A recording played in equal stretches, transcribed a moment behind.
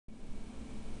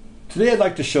Today I'd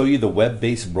like to show you the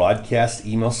web-based broadcast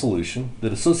email solution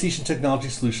that Association Technology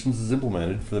Solutions has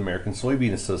implemented for the American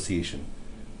Soybean Association.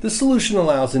 This solution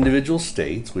allows individual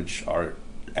states, which are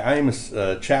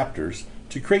IMAS chapters,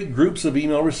 to create groups of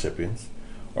email recipients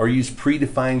or use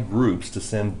predefined groups to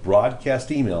send broadcast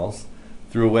emails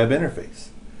through a web interface.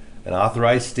 An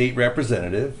authorized state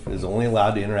representative is only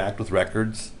allowed to interact with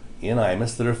records in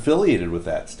IMAS that are affiliated with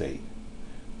that state.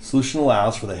 The solution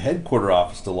allows for the headquarter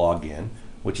office to log in,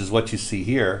 which is what you see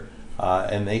here,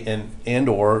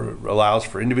 or allows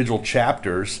for individual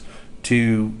chapters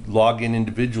to log in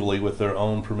individually with their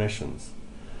own permissions.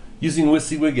 Using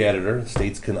WYSIWYG Editor,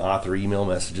 states can author email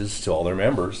messages to all their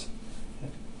members.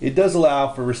 It does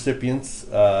allow for recipients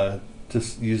to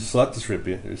select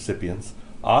the recipients,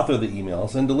 author the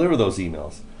emails, and deliver those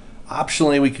emails.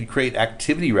 Optionally, we could create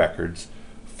activity records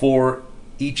for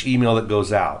each email that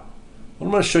goes out. What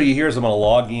I'm going to show you here is I'm going to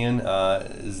log in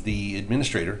as the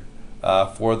administrator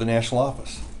for the national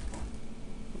office.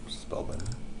 Oops, spelled that.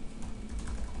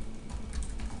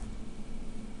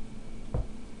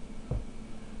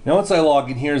 Now once I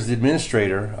log in here as the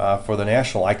administrator for the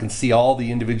national, I can see all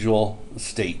the individual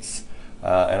states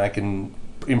and I can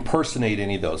impersonate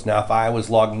any of those. Now if I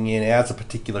was logging in as a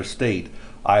particular state,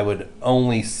 I would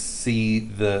only see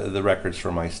the records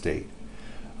for my state.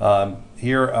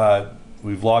 Here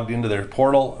we've logged into their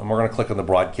portal and we're going to click on the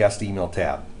broadcast email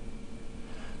tab.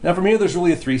 Now from here there's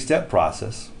really a three-step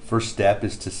process. First step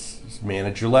is to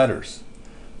manage your letters.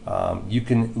 You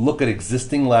can look at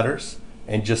existing letters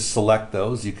and just select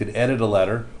those. You could edit a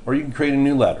letter or you can create a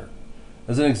new letter.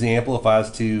 As an example, if I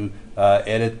was to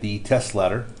edit the test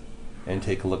letter and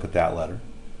take a look at that letter,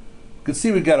 you can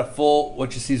see we've got a full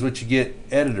what you see is what you get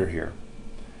editor here.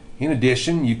 In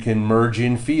addition, you can merge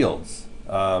in fields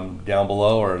down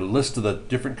below, or a list of the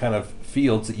different kind of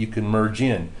fields that you can merge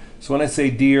in. So when I say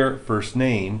dear first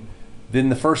name, then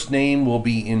the first name will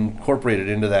be incorporated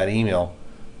into that email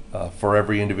for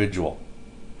every individual.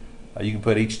 You can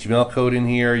put HTML code in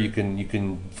here. You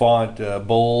can font,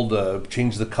 bold,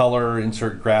 change the color,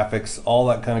 insert graphics, all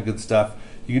that kind of good stuff.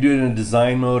 You can do it in a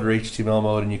design mode or HTML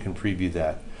mode, and you can preview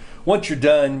that. Once you're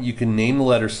done, you can name the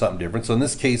letter something different. So in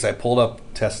this case, I pulled up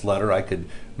test letter. I could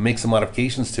make some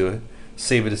modifications to it,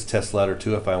 save it as test letter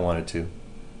 2 if I wanted to,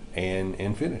 and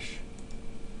finish.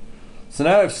 So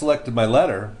now I've selected my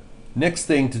letter. Next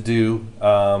thing to do,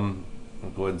 I'll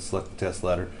go ahead and select the test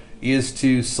letter, is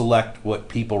to select what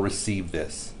people receive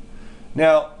this.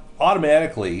 Now,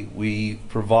 automatically, we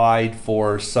provide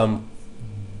for some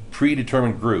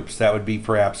predetermined groups. That would be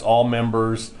perhaps all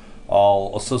members,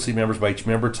 all associate members by each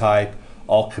member type,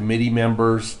 all committee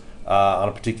members on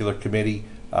a particular committee.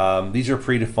 These are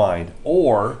predefined.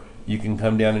 Or you can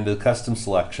come down into the custom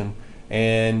selection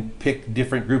and pick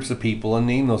different groups of people and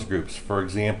name those groups. For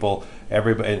example,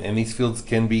 everybody, and these fields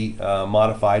can be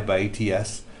modified by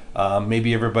ATS.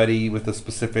 Maybe everybody with a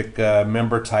specific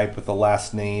member type with the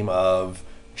last name of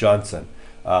Johnson.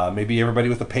 Maybe everybody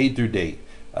with a paid through date.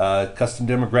 Custom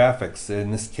demographics,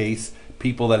 in this case,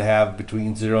 people that have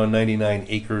between 0 and 99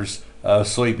 acres of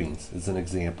soybeans is an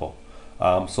example.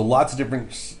 So lots of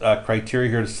different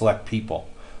criteria here to select people.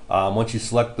 Once you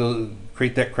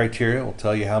create that criteria, it will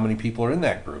tell you how many people are in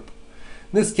that group.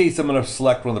 In this case, I'm going to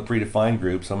select one of the predefined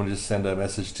groups. I'm going to just send a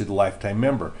message to the lifetime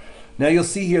member. Now you'll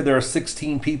see here there are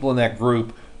 16 people in that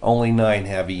group, only 9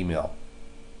 have email.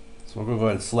 So we're going to go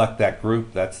ahead and select that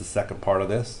group. That's the second part of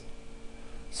this.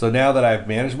 So now that I've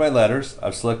managed my letters,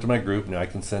 I've selected my group, now I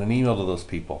can send an email to those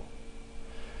people.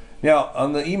 Now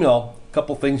on the email, a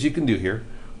couple things you can do here.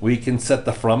 We can set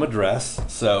the from address,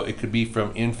 so it could be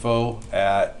from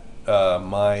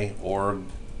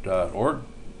info@myorg.org.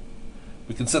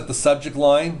 We can set the subject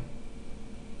line.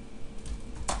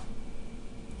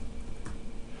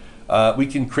 We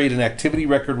can create an activity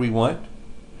record we want.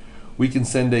 We can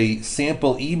send a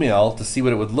sample email to see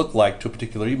what it would look like to a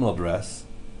particular email address.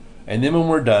 And then when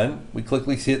we're done, we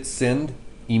quickly hit send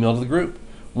email to the group.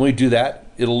 When we do that,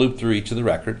 it'll loop through each of the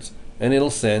records and it'll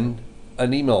send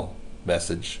an email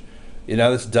message. Now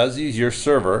this does use your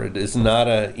server. It is not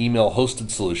an email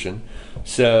hosted solution.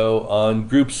 So on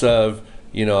groups of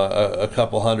a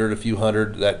couple hundred, a few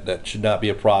hundred, that should not be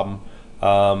a problem.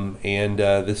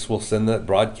 This will send the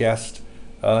broadcast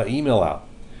email out.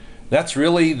 That's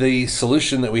really the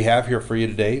solution that we have here for you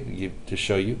today to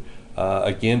show you.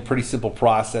 Again, pretty simple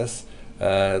process.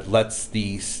 Lets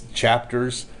the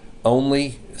chapters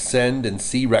only send and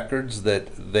see records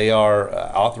that they are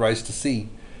authorized to see.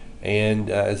 And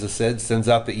as I said, sends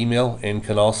out the email and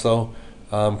can also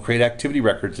create activity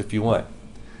records if you want.